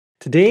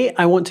Today,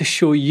 I want to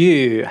show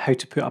you how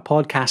to put a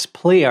podcast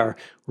player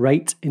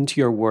right into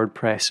your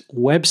WordPress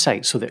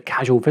website so that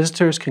casual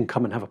visitors can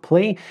come and have a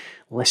play,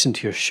 listen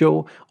to your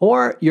show,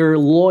 or your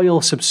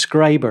loyal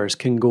subscribers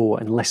can go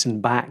and listen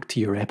back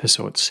to your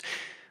episodes.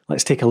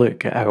 Let's take a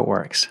look at how it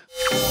works.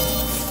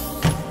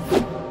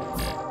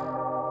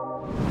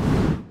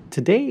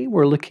 Today,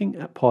 we're looking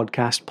at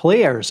podcast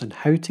players and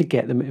how to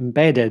get them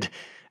embedded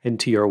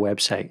into your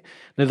website.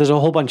 Now, there's a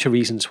whole bunch of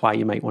reasons why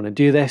you might want to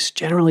do this.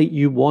 Generally,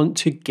 you want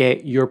to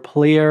get your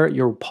player,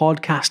 your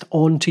podcast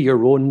onto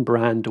your own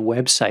brand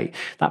website.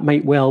 That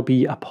might well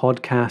be a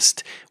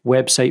podcast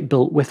website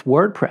built with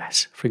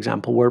WordPress. For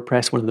example,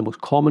 WordPress, one of the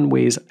most common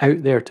ways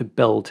out there to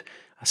build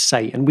a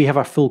site. And we have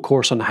a full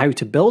course on how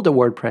to build a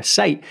WordPress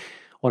site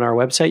on our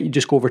website. You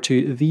just go over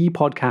to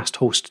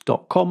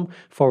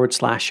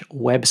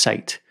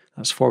thepodcasthost.com/website.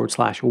 That's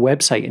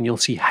 /website, and you'll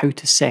see how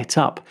to set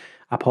up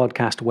a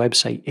podcast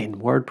website in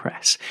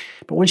WordPress.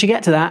 But once you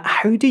get to that,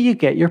 how do you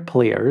get your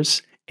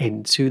players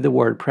into the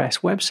WordPress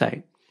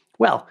website?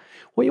 Well,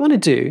 what you want to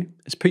do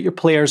is put your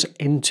players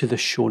into the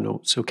show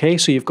notes, okay?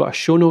 So you've got a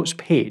show notes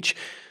page.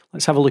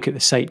 Let's have a look at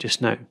the site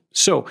just now.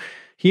 So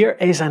here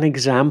is an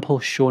example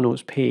show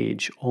notes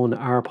page on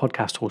our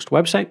podcast host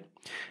website.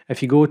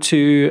 If you go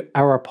to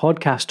our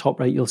podcast top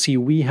right, you'll see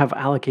we have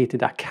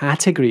allocated a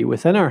category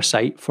within our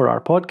site for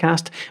our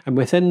podcast, and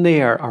within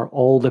there are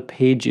all the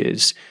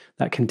pages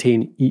that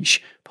contain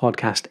each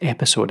podcast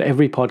episode.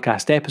 Every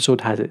podcast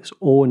episode has its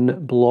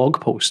own blog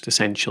post,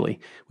 essentially,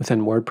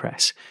 within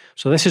WordPress.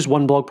 So this is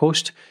one blog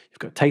post. You've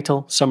got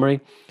title, summary.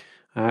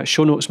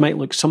 Show notes might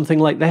look something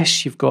like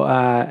this. You've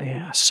got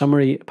a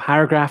summary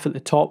paragraph at the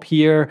top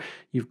here.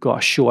 You've got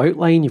a show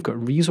outline. You've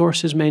got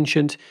resources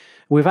mentioned.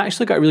 We've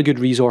actually got a really good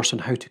resource on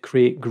how to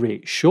create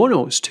great show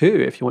notes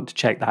too, if you want to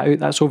check that out.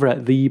 That's over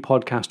at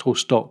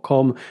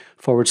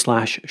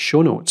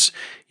thepodcasthost.com/show notes.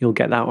 You'll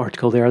get that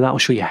article there. That'll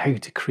show you how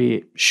to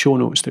create show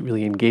notes that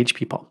really engage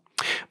people.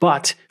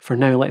 But for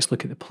now, let's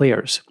look at the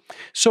players.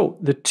 So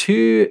the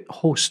two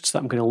hosts that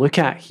I'm going to look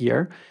at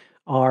here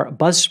are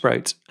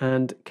Buzzsprout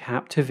and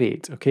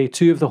Captivate. Okay,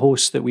 two of the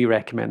hosts that we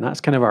recommend. That's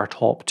kind of our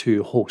top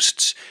two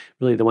hosts,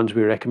 really the ones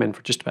we recommend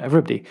for just about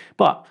everybody.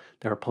 But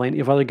there are plenty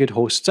of other good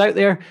hosts out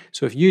there.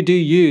 So if you do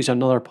use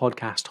another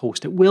podcast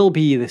host, it will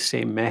be the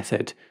same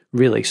method,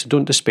 really. So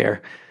don't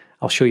despair.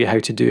 I'll show you how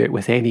to do it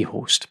with any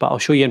host, but I'll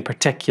show you in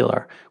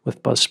particular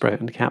with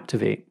Buzzsprout and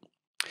Captivate.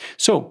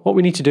 So what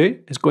we need to do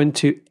is go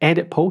into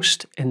Edit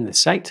Post in the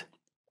site.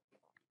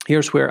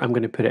 Here's where I'm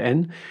going to put it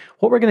in.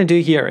 What we're going to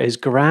do here is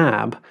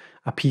grab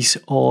a piece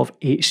of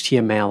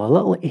HTML, a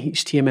little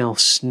HTML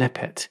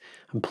snippet,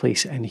 and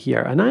place it in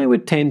here. And I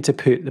would tend to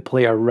put the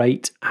player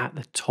right at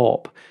the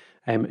top.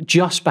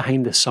 Just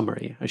behind the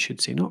summary, I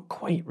should say, not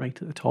quite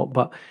right at the top,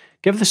 but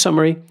give the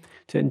summary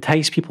to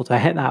entice people to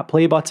hit that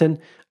play button,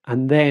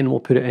 and then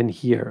we'll put it in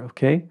here,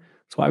 okay?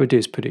 So what I would do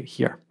is put it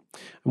here.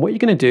 And what you're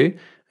going to do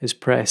is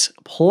press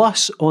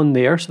plus on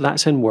there, so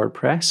that's in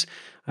WordPress.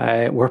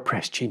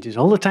 WordPress changes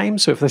all the time,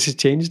 so if this has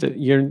changed,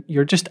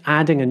 you're just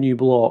adding a new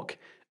block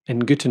in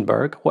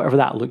Gutenberg, whatever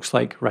that looks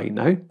like right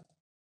now.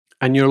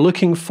 And you're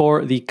looking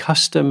for the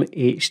custom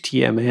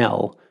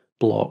HTML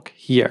block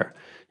here.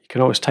 You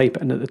can always type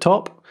it in at the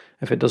top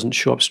if it doesn't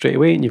show up straight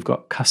away, and you've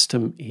got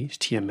custom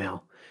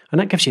HTML.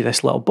 And that gives you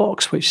this little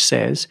box which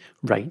says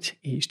write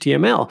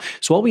HTML.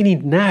 So all we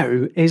need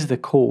now is the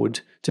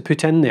code to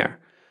put in there.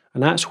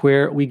 And that's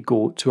where we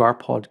go to our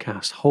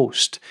podcast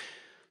host.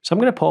 So I'm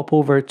going to pop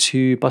over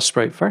to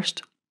Buzzsprout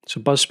first. So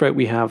Buzzsprout,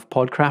 we have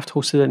Podcraft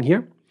hosted in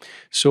here.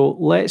 So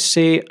let's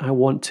say I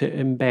want to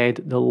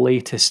embed the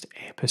latest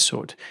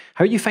episode.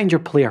 How you find your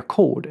player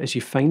code is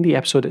you find the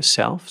episode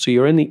itself. So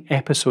you're in the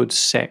episodes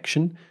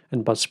section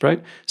in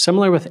Buzzsprout,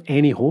 similar with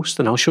any host,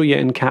 and I'll show you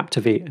in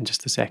Captivate in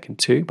just a second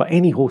too, but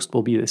any host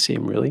will be the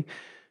same really.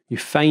 You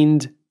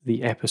find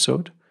the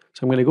episode.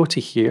 So I'm going to go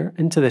to here,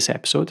 into this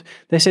episode.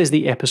 This is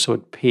the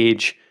episode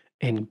page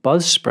in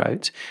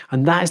Buzzsprout,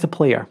 and that is the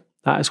player.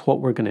 That is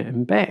what we're going to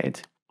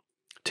embed.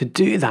 To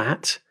do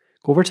that,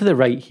 go over to the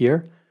right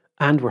here,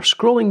 and we're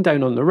scrolling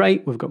down on the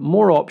right. We've got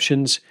more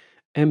options.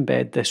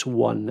 Embed this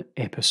one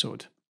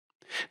episode.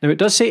 Now it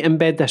does say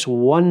embed this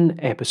one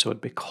episode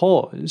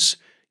because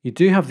you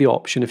do have the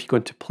option, if you go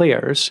into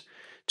players,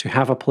 to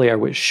have a player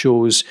which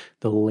shows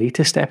the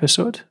latest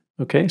episode.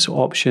 Okay, so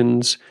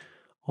options,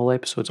 all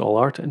episodes, all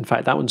art. In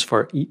fact, that one's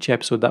for each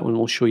episode. That one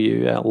will show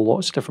you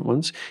lots of different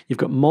ones. You've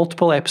got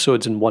multiple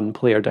episodes in one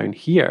player down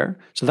here.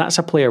 So that's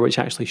a player which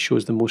actually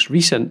shows the most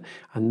recent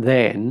and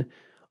then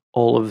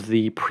all of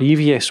the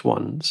previous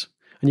ones.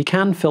 And you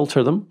can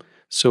filter them.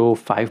 So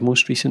 5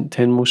 most recent,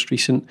 10 most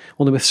recent,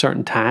 only with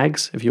certain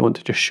tags if you want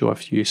to just show a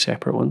few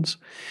separate ones.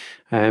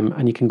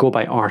 And you can go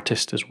by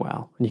artist as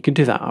well. And you can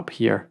do that up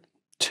here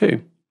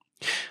too.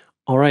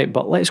 All right,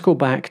 but let's go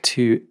back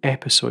to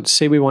episodes.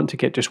 Say we want to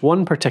get just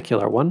one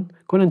particular one.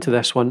 Going into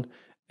this one,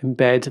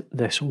 embed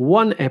this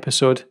one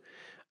episode,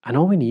 and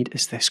all we need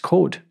is this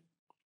code.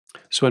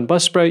 So in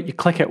Buzzsprout, you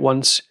click it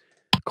once,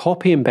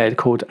 copy embed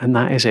code, and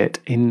that is it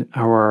in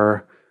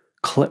our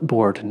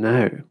clipboard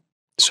now.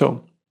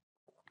 So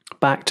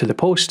back to the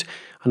post,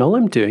 and all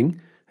I'm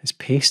doing is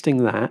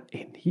pasting that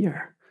in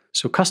here.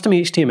 So custom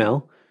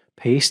HTML,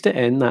 paste it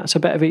in. That's a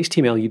bit of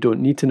HTML. You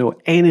don't need to know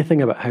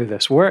anything about how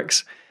this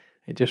works.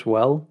 It just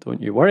will,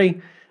 don't you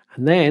worry.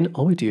 And then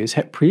all we do is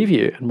hit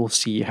preview and we'll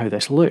see how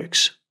this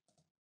looks.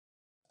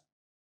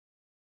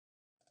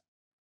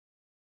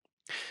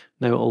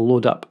 Now it'll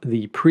load up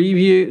the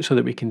preview so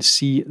that we can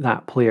see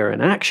that player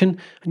in action,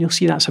 and you'll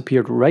see that's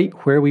appeared right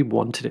where we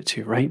wanted it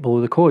to, right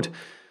below the code.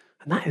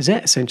 And that is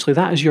it, essentially.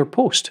 That is your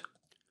post.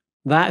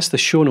 That's the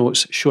show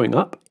notes showing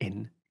up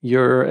in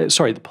your,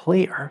 the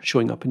player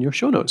showing up in your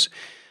show notes.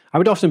 I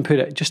would often put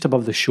it just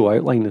above the show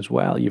outline as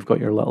well. You've got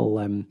your little,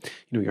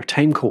 your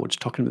time codes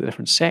talking about the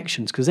different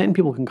sections, because then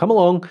people can come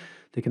along,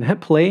 they can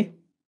hit play,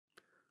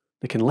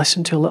 they can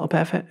listen to a little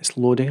bit of it. It's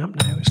loading up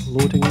now, it's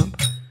loading up,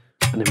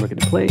 and then we're going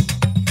to play.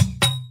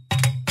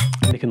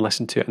 And they can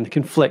listen to it, and they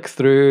can flick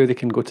through, they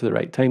can go to the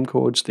right time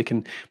codes, they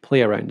can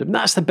play around. And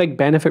that's the big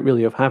benefit,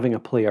 really, of having a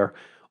player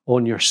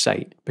on your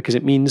site, because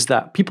it means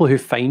that people who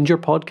find your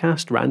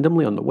podcast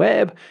randomly on the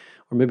web,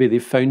 or maybe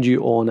they've found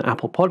you on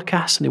Apple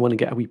Podcasts and they want to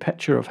get a wee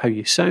picture of how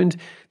you sound,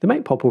 they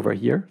might pop over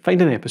here, find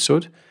an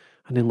episode,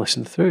 and then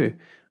listen through.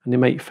 And they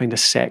might find a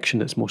section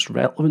that's most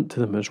relevant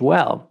to them as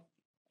well.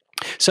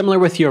 Similar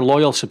with your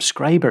loyal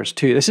subscribers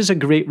too. This is a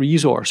great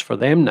resource for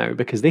them now,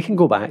 because they can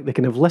go back, they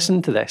can have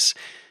listened to this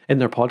in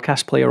their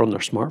podcast player on their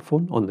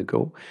smartphone on the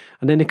go,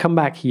 and then they come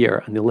back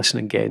here and they listen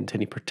again to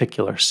any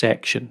particular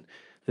section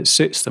that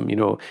suits them.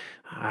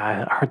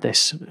 I heard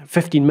this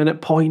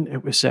 15-minute point.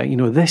 It was,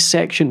 this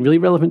section really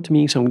relevant to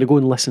me, so I'm going to go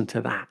and listen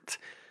to that.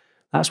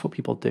 That's what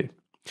people do.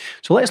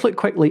 So let's look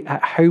quickly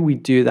at how we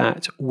do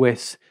that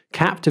with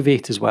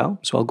Captivate as well.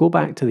 So I'll go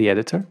back to the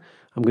editor.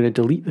 I'm going to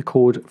delete the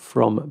code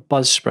from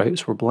Buzzsprout,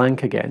 so we're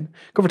blank again.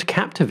 Go over to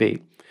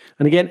Captivate.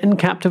 And again, in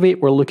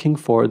Captivate, we're looking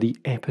for the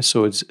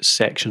episodes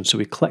section. So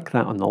we click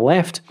that on the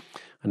left,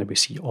 and then we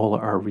see all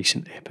of our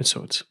recent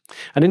episodes.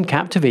 And in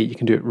Captivate, you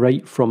can do it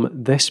right from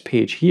this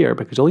page here,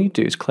 because all you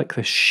do is click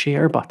the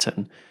share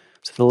button.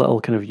 So the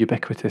little kind of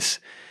ubiquitous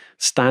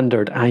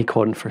standard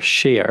icon for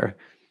share.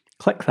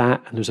 Click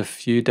that, and there's a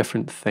few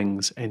different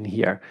things in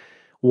here.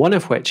 One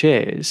of which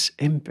is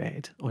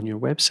Embed on your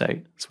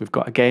website. So we've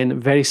got, again, a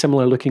very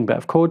similar looking bit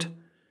of code.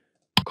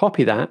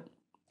 Copy that,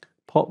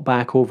 pop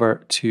back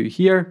over to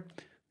here,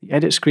 the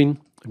edit screen.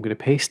 I'm going to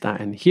paste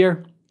that in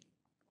here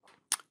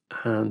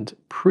and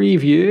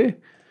preview,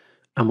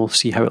 and we'll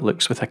see how it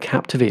looks with a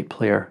Captivate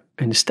player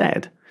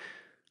instead.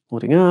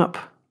 Loading up.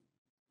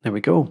 There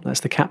we go. That's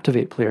the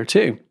Captivate player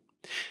too.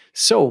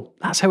 So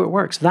that's how it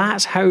works.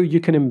 That's how you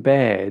can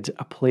embed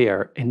a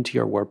player into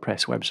your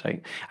WordPress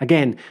website.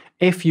 Again,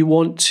 if you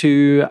want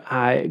to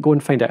go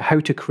and find out how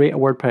to create a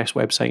WordPress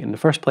website in the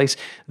first place,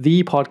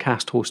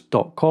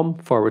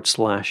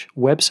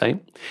 thepodcasthost.com/website.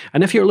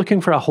 And if you're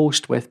looking for a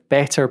host with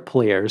better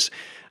players,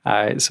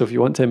 so if you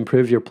want to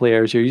improve your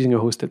players, you're using a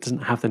host that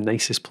doesn't have the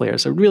nicest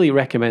players, I really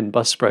recommend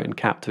Buzzsprout and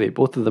Captivate,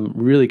 both of them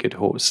really good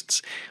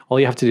hosts.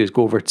 All you have to do is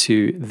go over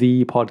to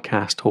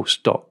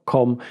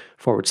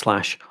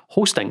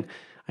thepodcasthost.com/hosting,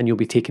 and you'll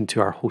be taken to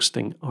our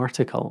hosting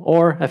article.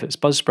 Or if it's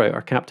Buzzsprout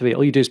or Captivate,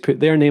 all you do is put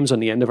their names on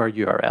the end of our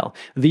URL,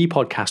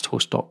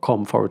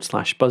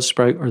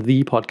 thepodcasthost.com/Buzzsprout or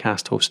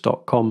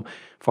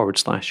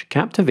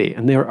thepodcasthost.com/Captivate.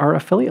 And there are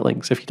affiliate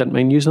links if you didn't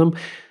mind using them.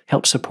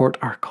 Help support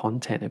our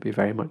content. It'd be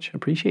very much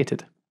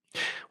appreciated.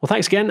 Well,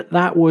 thanks again.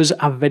 That was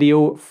a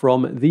video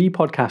from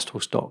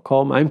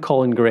thepodcasthost.com. I'm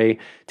Colin Gray,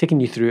 taking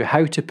you through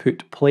how to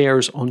put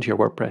players onto your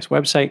WordPress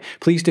website.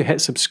 Please do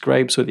hit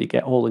subscribe so that you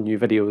get all the new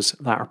videos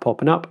that are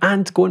popping up,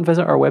 and go and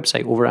visit our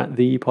website over at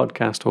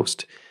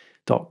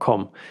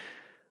thepodcasthost.com.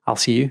 I'll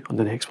see you on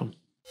the next one.